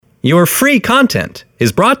Your free content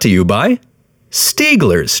is brought to you by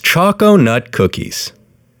Stiegler's Choco-Nut Cookies.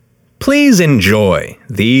 Please enjoy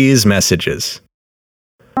these messages.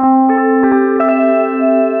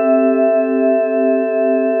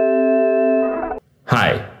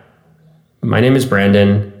 Hi, my name is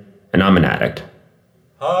Brandon, and I'm an addict.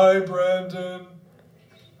 Hi, Brandon.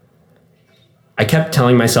 I kept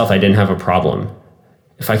telling myself I didn't have a problem.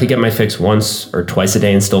 If I could get my fix once or twice a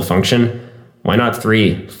day and still function, why not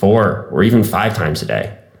 3, 4, or even 5 times a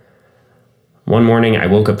day? One morning, I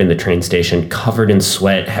woke up in the train station covered in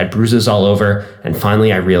sweat, had bruises all over, and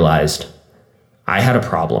finally I realized I had a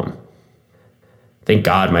problem. Thank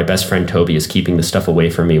God my best friend Toby is keeping the stuff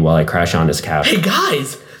away from me while I crash on his couch. Hey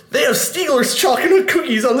guys, they have Stiegler's Choco-Nut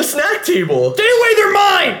cookies on the snack table. Stay away, they're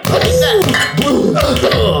mine! Look at that.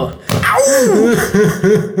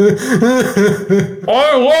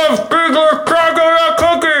 I love Stiegler's Choco-Nut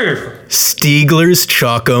cookies! Stiegler's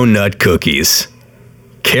Choco-Nut Cookies.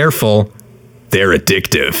 Careful, they're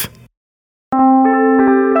addictive.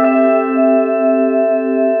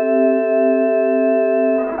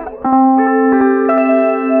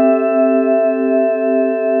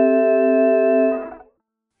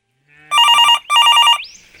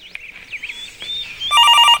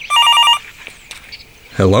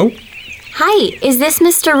 Hello? Hi, is this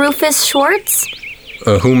Mr. Rufus Schwartz?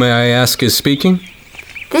 Who may I ask is speaking?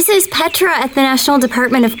 This is Petra at the National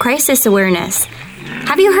Department of Crisis Awareness.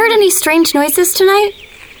 Have you heard any strange noises tonight?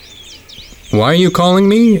 Why are you calling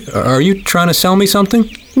me? Are you trying to sell me something?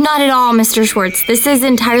 Not at all, Mr. Schwartz. This is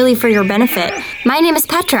entirely for your benefit. My name is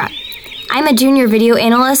Petra. I'm a junior video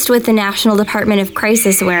analyst with the National Department of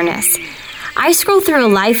Crisis Awareness. I scroll through a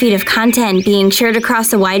live feed of content being shared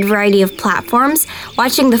across a wide variety of platforms,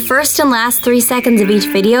 watching the first and last 3 seconds of each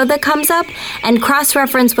video that comes up, and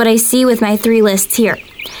cross-reference what I see with my 3 lists here.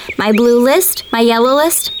 My blue list, my yellow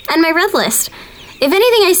list, and my red list. If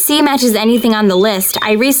anything I see matches anything on the list,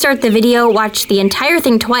 I restart the video, watch the entire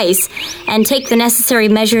thing twice, and take the necessary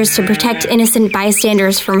measures to protect innocent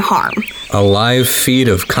bystanders from harm. A live feed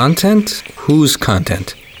of content? Whose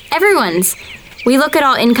content? Everyone's. We look at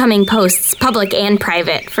all incoming posts, public and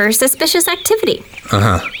private, for suspicious activity.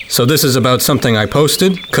 So this is about something I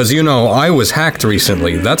posted? 'Cause I was hacked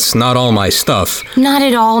recently. That's not all my stuff. Not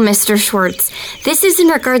at all, Mr. Schwartz. This is in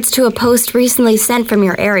regards to a post recently sent from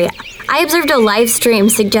your area. I observed a live stream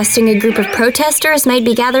suggesting a group of protesters might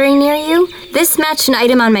be gathering near you. This matched an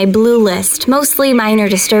item on my blue list, mostly minor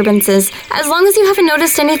disturbances. As long as you haven't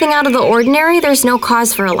noticed anything out of the ordinary, there's no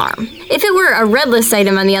cause for alarm. If it were a red list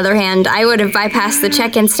item, on the other hand, I would have bypassed the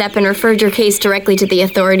check-in step and referred your case directly to the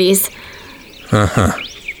authorities.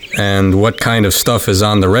 And what kind of stuff is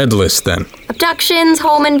on the red list then? Abductions,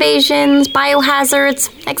 home invasions, biohazards,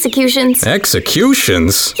 executions.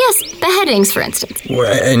 Executions? Yes, beheadings, for instance.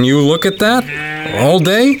 And you look at that? All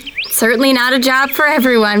day? Certainly not a job for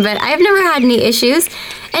everyone, but I've never had any issues.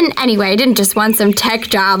 And anyway, I didn't just want some tech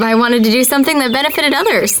job. I wanted to do something that benefited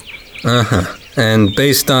others. And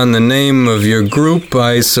based on the name of your group,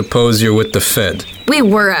 I suppose you're with the Fed. We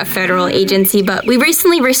were a federal agency, but we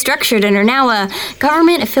recently restructured and are now a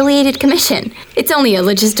government-affiliated commission. It's only a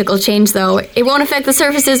logistical change, though. It won't affect the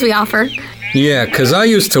services we offer. Yeah, 'cause I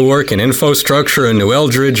used to work in infrastructure in New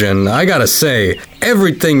Eldridge, and I gotta say,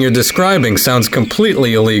 everything you're describing sounds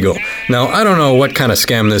completely illegal. Now, I don't know what kind of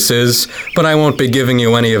scam this is, but I won't be giving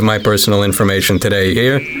you any of my personal information today,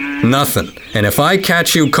 here? Nothing. And if I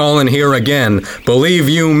catch you calling here again, believe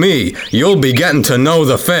you me, you'll be getting to know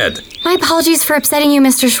the Fed. My apologies for upsetting you,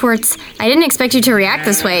 Mr. Schwartz. I didn't expect you to react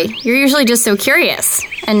this way. You're usually just so curious.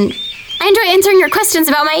 And I enjoy answering your questions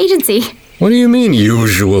about my agency. What do you mean,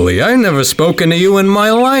 usually? I've never spoken to you in my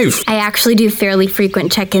life. I actually do fairly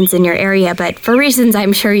frequent check-ins in your area, but for reasons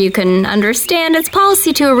I'm sure you can understand, it's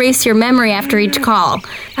policy to erase your memory after each call.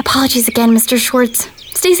 Apologies again, Mr. Schwartz.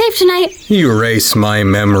 Stay safe tonight. You erase my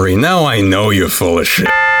memory. Now I know you're full of shit.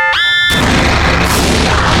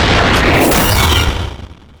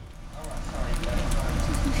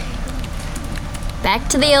 Back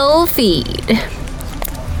to the old feed.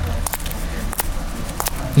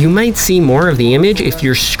 You might see more of the image if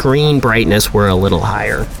your screen brightness were a little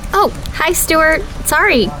higher. Oh, hi, Stuart.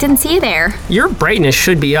 Sorry, didn't see you there. Your brightness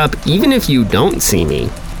should be up even if you don't see me.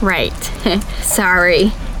 Right.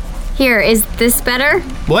 Sorry. Here, is this better?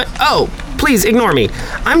 What? Oh, please ignore me.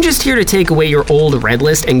 I'm just here to take away your old red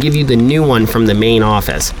list and give you the new one from the main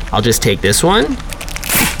office. I'll just take this one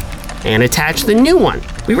and attach the new one.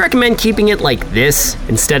 We recommend keeping it like this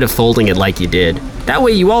instead of folding it like you did. That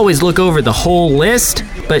way you always look over the whole list.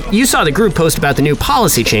 But you saw the group post about the new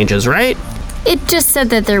policy changes, right? It just said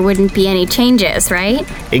that there wouldn't be any changes, right?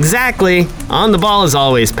 Exactly. On the ball as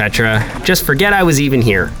always, Petra. Just forget I was even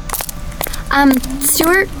here.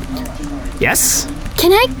 Stuart, Yes?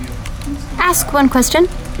 can I ask one question?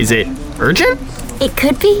 Is it urgent? It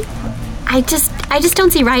could be. I just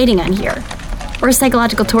don't see rioting on here. Or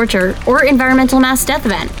psychological torture, or environmental mass death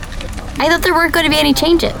event. I thought there weren't going to be any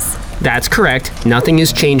changes. That's correct. Nothing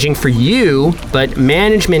is changing for you, but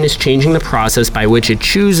management is changing the process by which it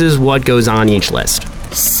chooses what goes on each list.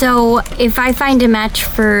 So, if I find a match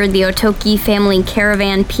for the Otoki Family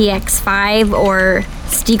Caravan PX5 or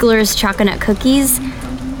Stiegler's Choco-Nut cookies,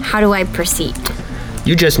 how do I proceed?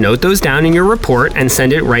 You just note those down in your report and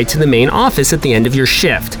send it right to the main office at the end of your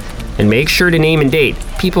shift. And make sure to name and date.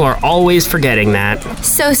 People are always forgetting that.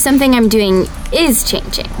 So something I'm doing is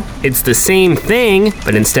changing. It's the same thing,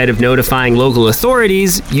 but instead of notifying local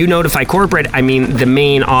authorities, you notify the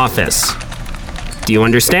main office. Do you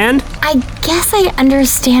understand? I guess I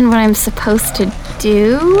understand what I'm supposed to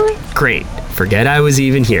do. Great. Forget I was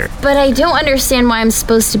even here. But I don't understand why I'm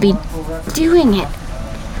supposed to be doing it.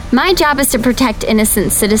 My job is to protect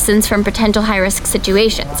innocent citizens from potential high-risk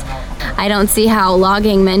situations. I don't see how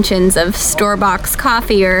logging mentions of store-bought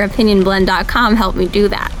coffee or opinionblend.com help me do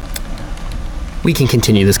that. We can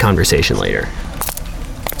continue this conversation later.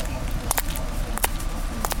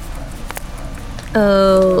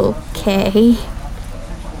 Okay.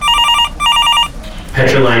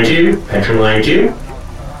 Petra line 2, Petra line 2.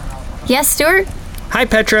 Yes, Stuart? Hi,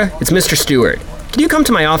 Petra. It's Mr. Stewart. Can you come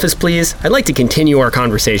to my office, please? I'd like to continue our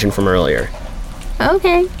conversation from earlier.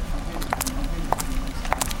 Okay.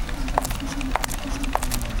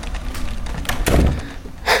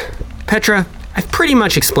 Petra, I've pretty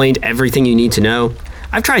much explained everything you need to know.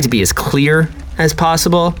 I've tried to be as clear as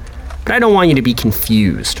possible, but I don't want you to be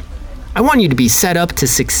confused. I want you to be set up to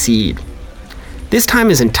succeed. This time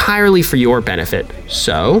is entirely for your benefit.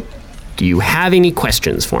 So, do you have any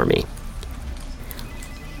questions for me?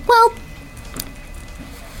 Well,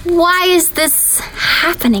 why is this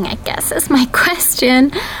happening, I guess, is my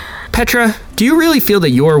question. Petra, do you really feel that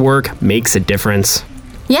your work makes a difference?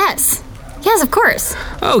 Yes. Yes, of course.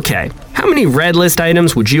 Okay. How many red list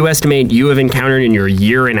items would you estimate you have encountered in your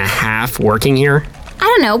year and a half working here? I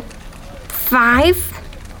don't know, 5?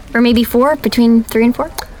 Or maybe 4, between 3 and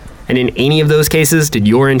 4? And in any of those cases, did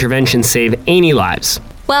your intervention save any lives?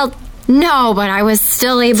 Well, no, but I was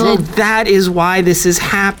still able... So that is why this is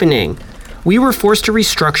happening. We were forced to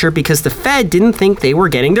restructure because the Fed didn't think they were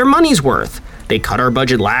getting their money's worth. They cut our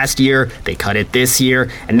budget last year, they cut it this year,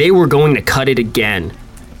 and they were going to cut it again.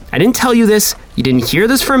 I didn't tell you this, you didn't hear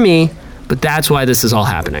this from me, but that's why this is all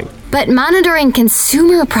happening. But monitoring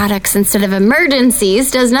consumer products instead of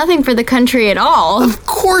emergencies does nothing for the country at all. Of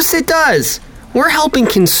course it does. We're helping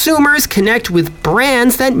consumers connect with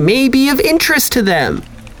brands that may be of interest to them.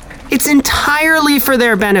 It's entirely for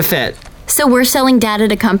their benefit. So we're selling data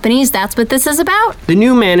to companies, that's what this is about? The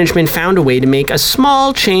new management found a way to make a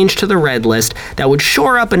small change to the red list that would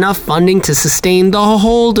shore up enough funding to sustain the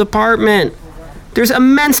whole department. There's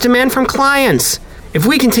immense demand from clients. If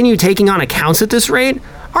we continue taking on accounts at this rate,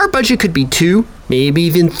 our budget could be 2, maybe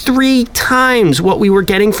even 3 times what we were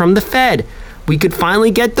getting from the Fed. We could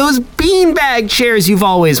finally get those beanbag chairs you've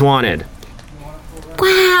always wanted.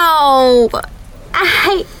 Wow.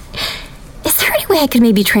 Is there any way I could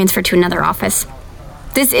maybe transfer to another office?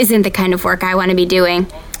 This isn't the kind of work I want to be doing.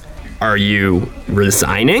 Are you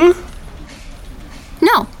resigning?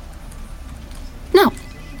 No. No.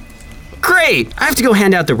 Great! I have to go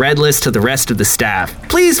hand out the red list to the rest of the staff.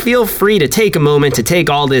 Please feel free to take a moment to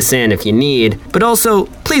take all this in if you need, but also,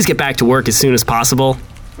 please get back to work as soon as possible.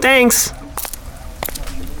 Thanks!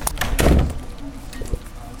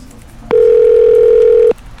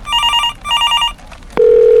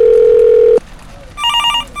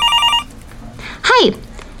 Hi,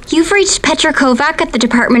 you've reached Petra Kovac at the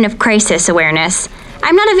Department of Crisis Awareness.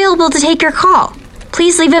 I'm not available to take your call.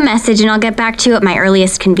 Please leave a message and I'll get back to you at my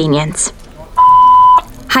earliest convenience.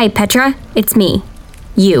 Hi, Petra. It's me.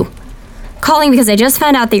 You. Calling because I just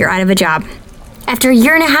found out that you're out of a job. After a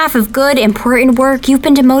year and a half of good, important work, you've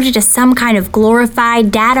been demoted to some kind of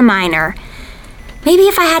glorified data miner. Maybe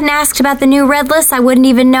if I hadn't asked about the new red list, I wouldn't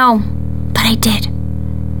even know. But I did.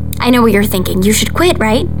 I know what you're thinking. You should quit,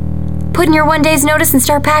 right? Put in your 1 day's notice and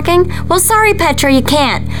start packing? Well, sorry, Petra, you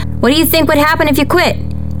can't. What do you think would happen if you quit?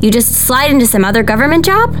 You just slide into some other government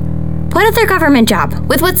job? What other government job?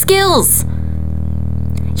 With what skills?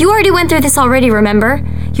 You already went through this already, remember?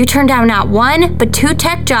 You turned down not 1, but 2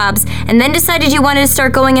 tech jobs, and then decided you wanted to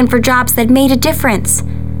start going in for jobs that made a difference.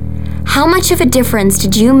 How much of a difference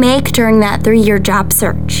did you make during that 3-year job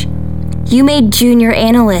search? You made junior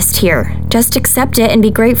analyst here, Just accept it and be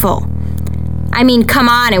grateful. I mean, come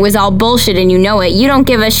on, it was all bullshit and you know it. You don't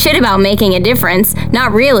give a shit about making a difference.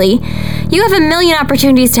 Not really. You have a million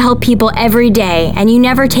opportunities to help people every day, and you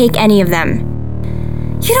never take any of them.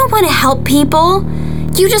 You don't want to help people.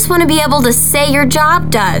 You just want to be able to say your job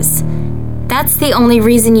does. That's the only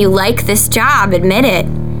reason you like this job, admit it.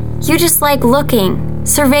 You just like looking,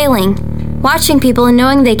 surveilling, watching people and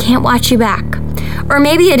knowing they can't watch you back. Or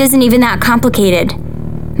maybe it isn't even that complicated.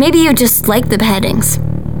 Maybe you just like the beheadings.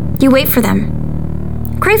 You wait for them.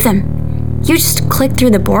 Crave them. You just click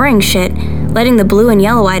through the boring shit, letting the blue and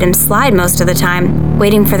yellow items slide most of the time,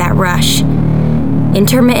 waiting for that rush.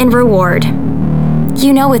 Intermittent reward.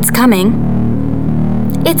 You know it's coming.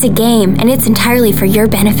 It's a game, and it's entirely for your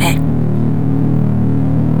benefit.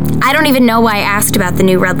 I don't even know why I asked about the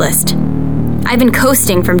new red list. I've been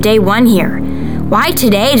coasting from day one here. Why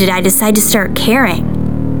today did I decide to start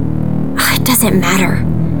caring? It doesn't matter.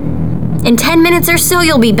 In 10 minutes or so,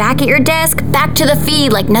 you'll be back at your desk, back to the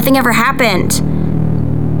feed like nothing ever happened.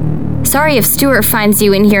 Sorry if Stuart finds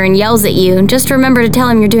you in here and yells at you. Just remember to tell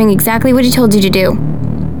him you're doing exactly what he told you to do.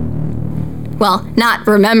 Well, not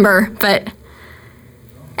remember, but...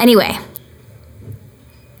 Anyway.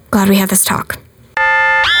 Glad we had this talk.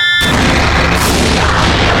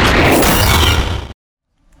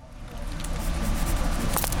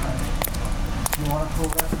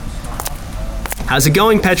 How's it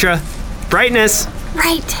going, Petra? Brightness.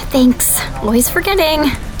 Right, thanks. Always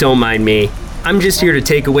forgetting. Don't mind me. I'm just here to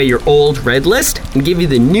take away your old red list and give you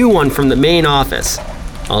the new one from the main office.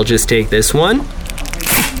 I'll just take this one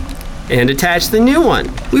and attach the new one.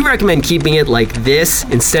 We recommend keeping it like this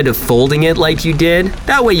instead of folding it like you did.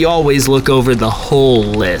 That way you always look over the whole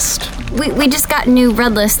list. We just got new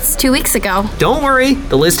red lists 2 weeks ago. Don't worry,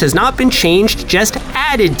 the list has not been changed, just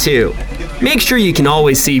added to. Make sure you can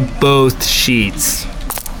always see both sheets.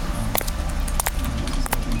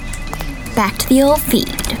 Back to the old feed.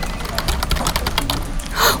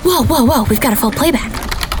 Whoa, we've got a full playback.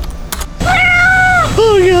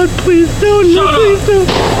 Oh God, please don't, please don't.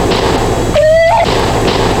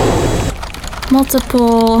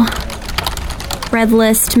 Multiple red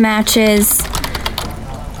list matches.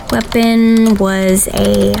 Weapon was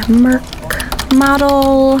a Merc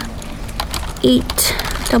model, 8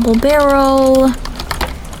 double barrel.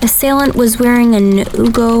 Assailant was wearing an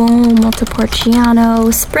Ugo Montepulciano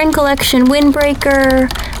Spring Collection windbreaker,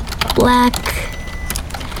 black,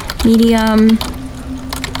 medium.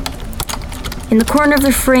 In the corner of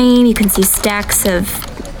the frame, you can see stacks of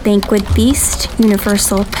Banquet Beast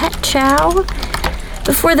Universal Pet Chow.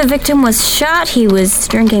 Before the victim was shot, he was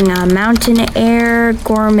drinking a Mountain Air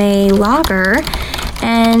gourmet lager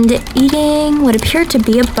and eating what appeared to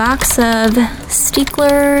be a box of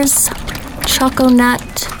Stiegler's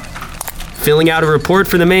Choco-Nut. Filling out a report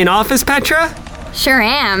for the main office, Petra? Sure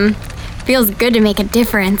am. Feels good to make a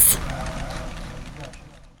difference.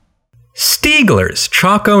 Stiegler's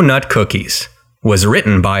Choco-Nut Cookies was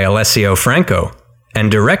written by Alessio Franco and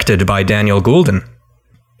directed by Daniel Goulden.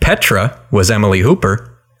 Petra was Emily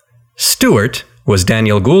Hooper. Stuart was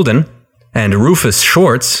Daniel Goulden. And Rufus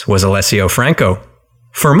Schwartz was Alessio Franco.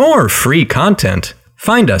 For more free content,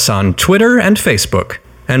 find us on Twitter and Facebook.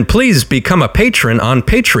 And please become a patron on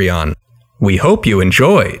Patreon. We hope you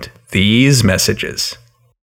enjoyed these messages.